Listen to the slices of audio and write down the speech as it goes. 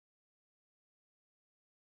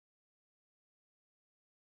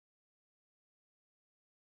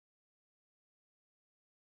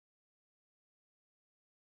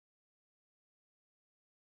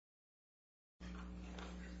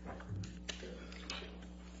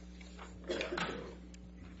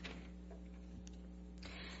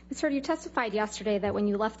Ms. Hurd, you testified yesterday that when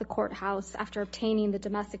you left the courthouse after obtaining the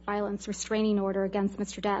domestic violence restraining order against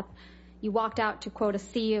Mr. Depp, you walked out to, quote, a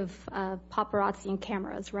sea of paparazzi and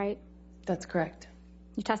cameras, right? That's correct.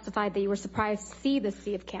 You testified that you were surprised to see the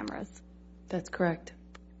sea of cameras. That's correct.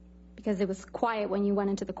 Because it was quiet when you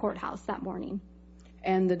went into the courthouse that morning.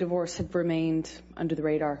 And the divorce had remained under the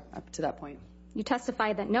radar up to that point. You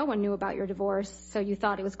testified that no one knew about your divorce, so you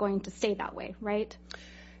thought it was going to stay that way, right?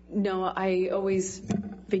 No, I always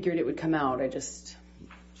figured it would come out. I just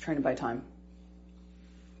was trying to buy time.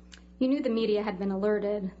 You knew the media had been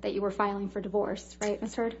alerted that you were filing for divorce, right,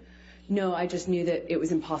 Ms. Hurd? No, I just knew that it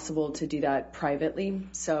was impossible to do that privately,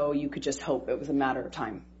 so you could just hope it was a matter of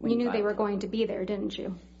time. You knew they were going to be there, didn't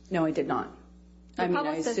you? No, I did not. I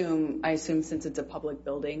assume since it's a public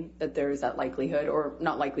building that there is that likelihood, or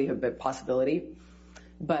not likelihood, but possibility.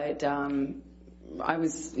 But I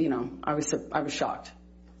was shocked.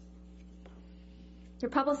 Your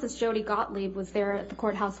publicist, Jody Gottlieb, was there at the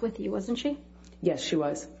courthouse with you, wasn't she? Yes, she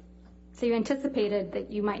was. So you anticipated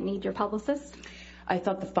that you might need your publicist? I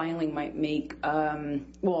thought the filing might make,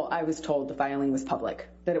 I was told the filing was public,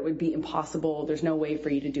 that it would be impossible. There's no way for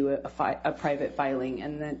you to do a private filing.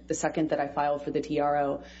 And then the second that I filed for the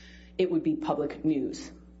TRO, it would be public news.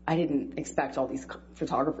 I didn't expect all these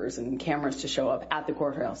photographers and cameras to show up at the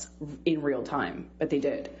courthouse in real time, but they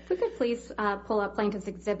did. If we could please pull up Plaintiff's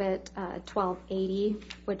Exhibit 1280,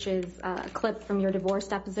 which is a clip from your divorce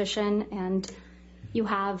deposition. And you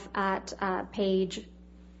have at page,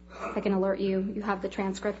 if I can alert you, you have the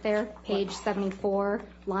transcript there, page 74,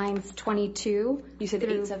 lines 22. You said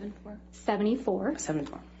 874? 74.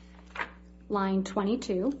 74. Line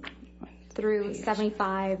 22 through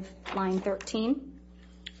 75, line 13.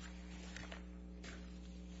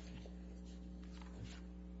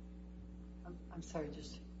 I'm sorry,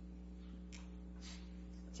 just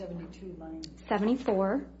 72 line.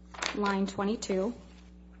 74, line 22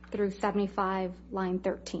 through 75, line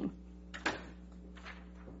 13.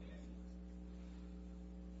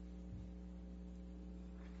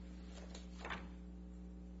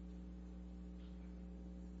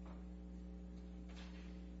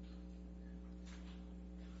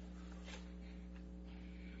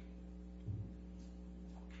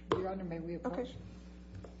 Your Honor, may we approach? Okay.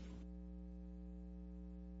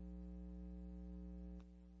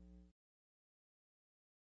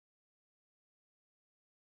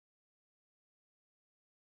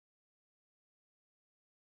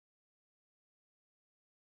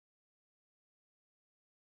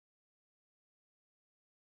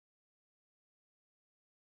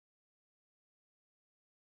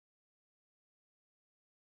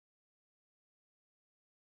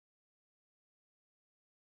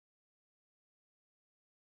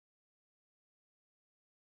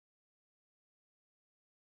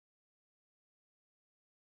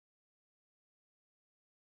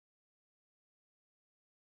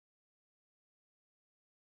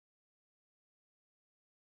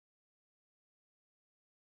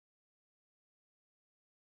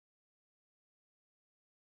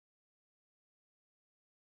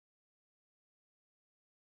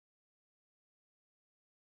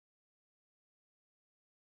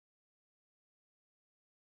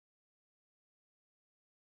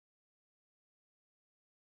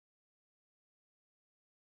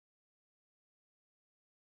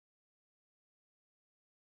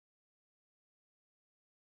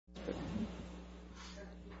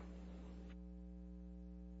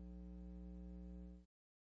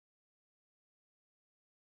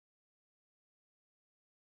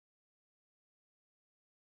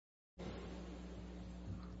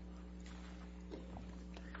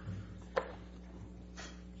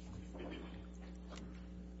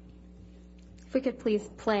 If we could please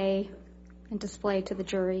play and display to the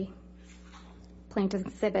jury Plaintiff's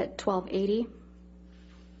Exhibit 1280.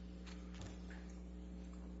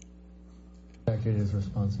 Is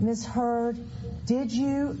responsible. Ms. Hurd, did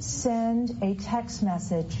you send a text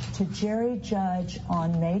message to Jerry Judge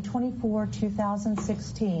on May 24,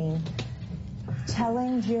 2016,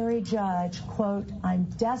 telling Jerry Judge, quote, "I'm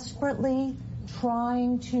desperately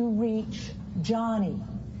trying to reach Johnny.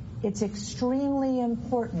 It's extremely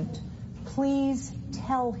important. Please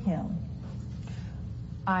tell him"?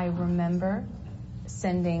 I remember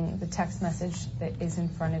sending the text message that is in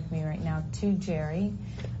front of me right now to Jerry.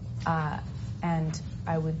 And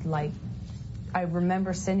I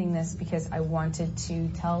remember sending this because I wanted to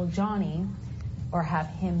tell Johnny or have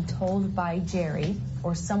him told by Jerry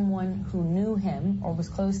or someone who knew him or was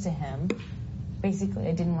close to him. Basically,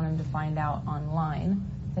 I didn't want him to find out online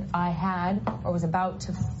that I had or was about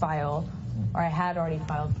to file or I had already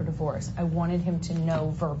filed for divorce. I wanted him to know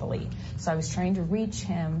verbally. So I was trying to reach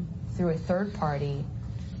him through a third party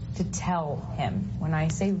to tell him. When I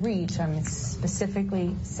say reach, I'm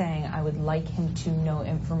specifically saying I would like him to know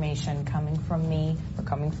information coming from me or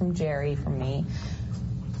coming from Jerry, from me,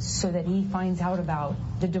 so that he finds out about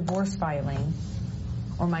the divorce filing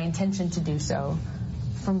or my intention to do so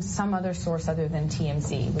from some other source other than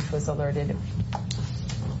TMZ, which was alerted.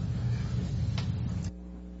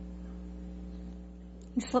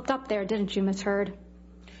 You slipped up there, didn't you, Ms. Heard?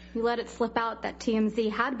 You let it slip out that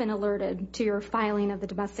TMZ had been alerted to your filing of the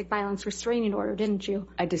domestic violence restraining order, didn't you?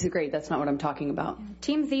 I disagree. That's not what I'm talking about.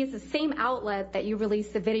 TMZ is the same outlet that you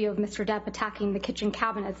released the video of Mr. Depp attacking the kitchen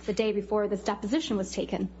cabinets the day before this deposition was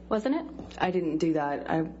taken, wasn't it? I didn't do that.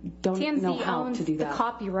 I don't know how to do TMZ owns the that.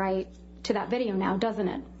 copyright to that video now, doesn't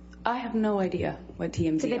it? I have no idea what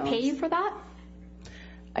TMZ Did they owns. pay you for that?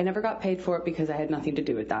 I never got paid for it because I had nothing to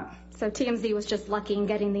do with that. So TMZ was just lucky in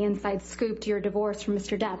getting the inside scoop to your divorce from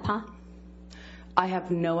Mr. Depp, huh? I have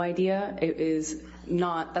no idea.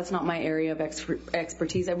 That's not my area of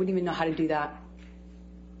expertise. I wouldn't even know how to do that.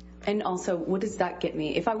 And also, what does that get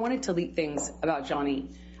me? If I wanted to leak things about Johnny,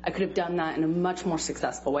 I could have done that in a much more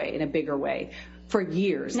successful way, in a bigger way, for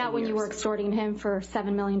years. Not when you were extorting him for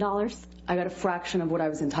 $7 million. I got a fraction of what I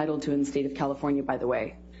was entitled to in the state of California, by the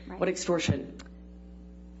way. Right. What extortion?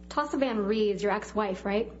 Tassa Van Rees, your ex-wife,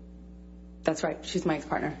 right? That's right. She's my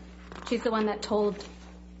ex-partner. She's the one that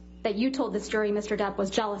you told this jury Mr. Depp was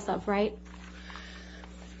jealous of, right?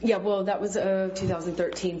 Yeah, well, that was a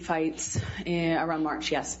 2013 fight around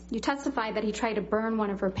March, yes. You testified that he tried to burn one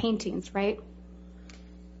of her paintings, right?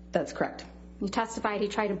 That's correct. You testified he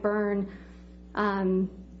tried to burn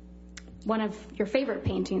one of your favorite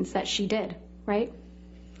paintings that she did, right?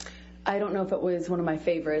 I don't know if it was one of my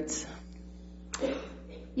favorites.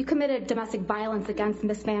 You committed domestic violence against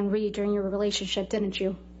Miss Van Reed during your relationship, didn't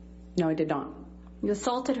you? No, I did not. You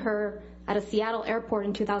assaulted her at a Seattle airport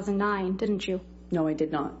in 2009, didn't you? No, I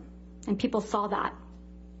did not. And people saw that.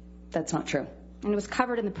 That's not true. And it was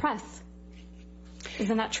covered in the press.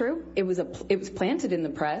 Isn't that true? It was planted in the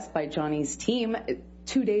press by Johnny's team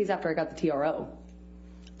 2 days after I got the TRO.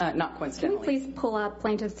 Not Can you coincidentally. please pull up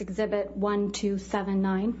Plaintiff's Exhibit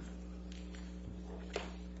 1279?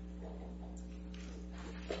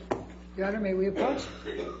 Your Honor, may we approach?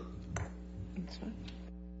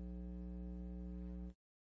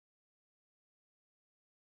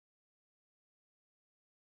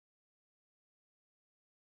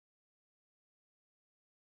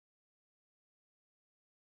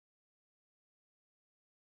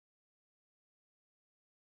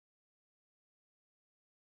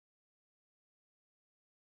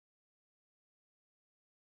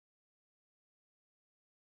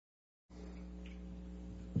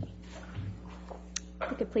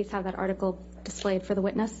 You could please have that article displayed for the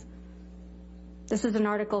witness. This is an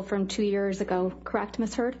article from 2 years ago, correct,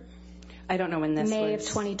 Ms. Heard? I don't know when this May was. of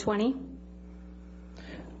 2020.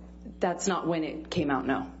 That's not when it came out,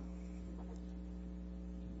 no.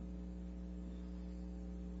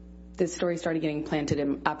 This story started getting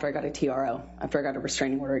planted after I got a TRO, after I got a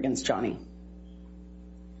restraining order against Johnny.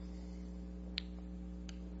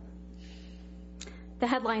 The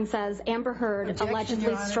headline says, Amber Heard Objection, allegedly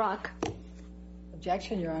Your Honor. struck.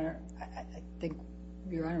 Objection, Your Honor. I think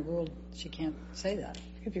Your Honor ruled she can't say that.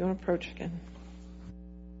 If you want to approach again.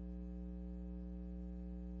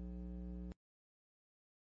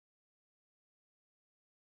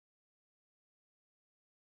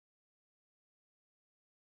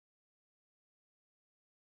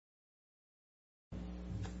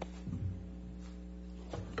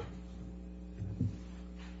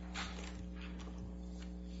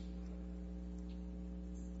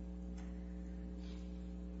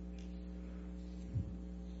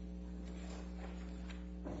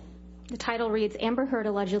 The title reads, Amber Heard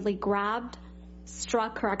allegedly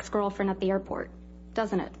struck her ex-girlfriend at the airport.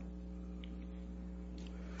 Doesn't it?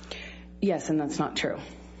 Yes, and that's not true.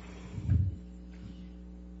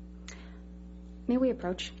 May we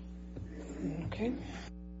approach? Okay.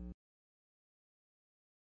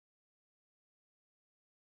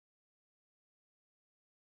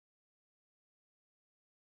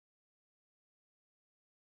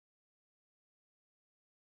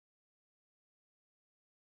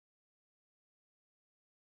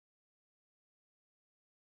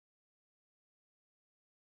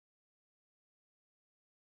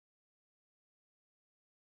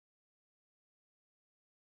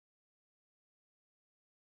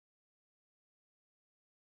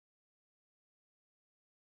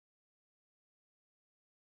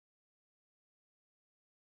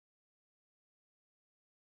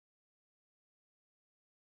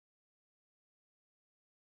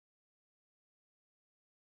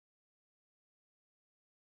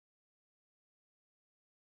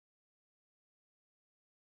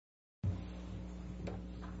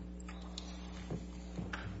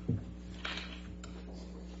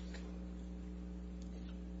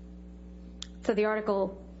 So the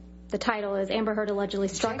article, the title is Amber Heard allegedly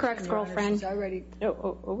struck her ex-girlfriend. She's already.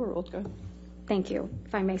 Overruled. Go ahead. Thank you.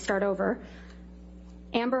 If I may start over.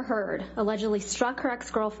 Amber Heard allegedly struck her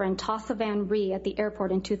ex-girlfriend Tassa Van Ree at the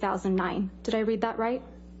airport in 2009. Did I read that right?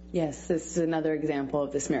 Yes, this is another example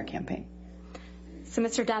of the smear campaign. So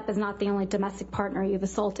Mr. Depp is not the only domestic partner you've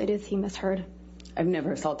assaulted, is he, Ms. Heard? I've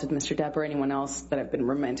never assaulted Mr. Depp or anyone else that I've been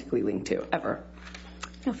romantically linked to, ever.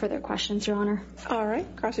 No further questions, Your Honor. All right.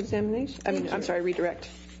 Cross-examination. I'm sorry, redirect.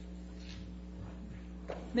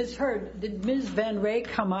 Ms. Heard, did Ms. Van Rey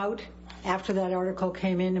come out after that article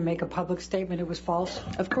came in and make a public statement it was false?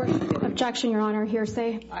 Of course she did. Objection, Your Honor.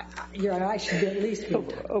 Hearsay. Your Honor, I should at least be.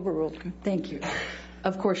 Overruled. Thank you.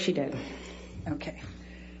 Of course she did. Okay.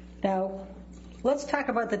 Now, let's talk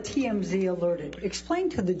about the TMZ alerted.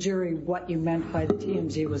 Explain to the jury what you meant by the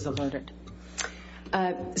TMZ was alerted.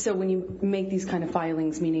 So when you make these kind of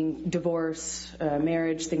filings, meaning divorce,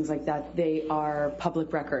 marriage, things like that, they are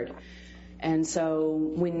public record. And so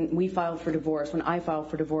when we filed for divorce, when I filed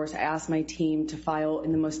for divorce, I asked my team to file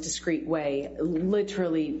in the most discreet way,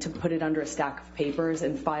 literally to put it under a stack of papers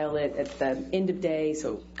and file it at the end of day,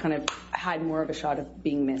 so kind of had more of a shot of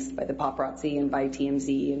being missed by the paparazzi and by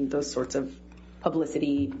TMZ and those sorts of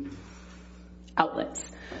publicity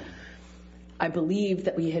outlets. I believe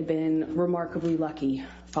that we had been remarkably lucky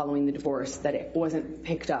following the divorce, that it wasn't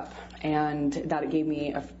picked up, and that it gave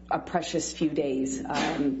me a precious few days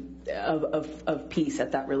of peace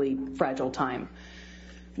at that really fragile time.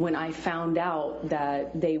 When I found out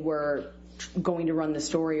that they were going to run the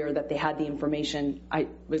story or that they had the information, I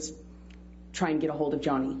was trying to get a hold of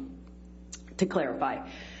Johnny to clarify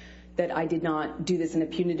that I did not do this in a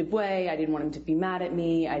punitive way. I didn't want him to be mad at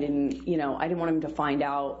me. I didn't want him to find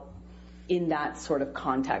out in that sort of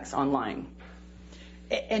context online.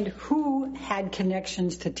 And who had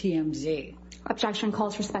connections to TMZ? Objection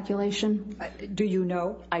calls for speculation. Do you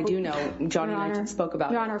know? I do know. Johnny and I spoke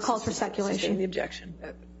about it. Your Honor, calls for speculation. The objection.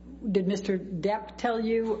 Did Mr. Depp tell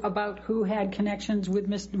you about who had connections with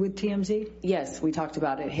TMZ? Yes, we talked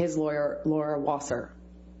about it. His lawyer, Laura Wasser.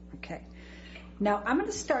 Okay. Now, I'm going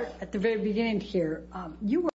to start at the very beginning here. You were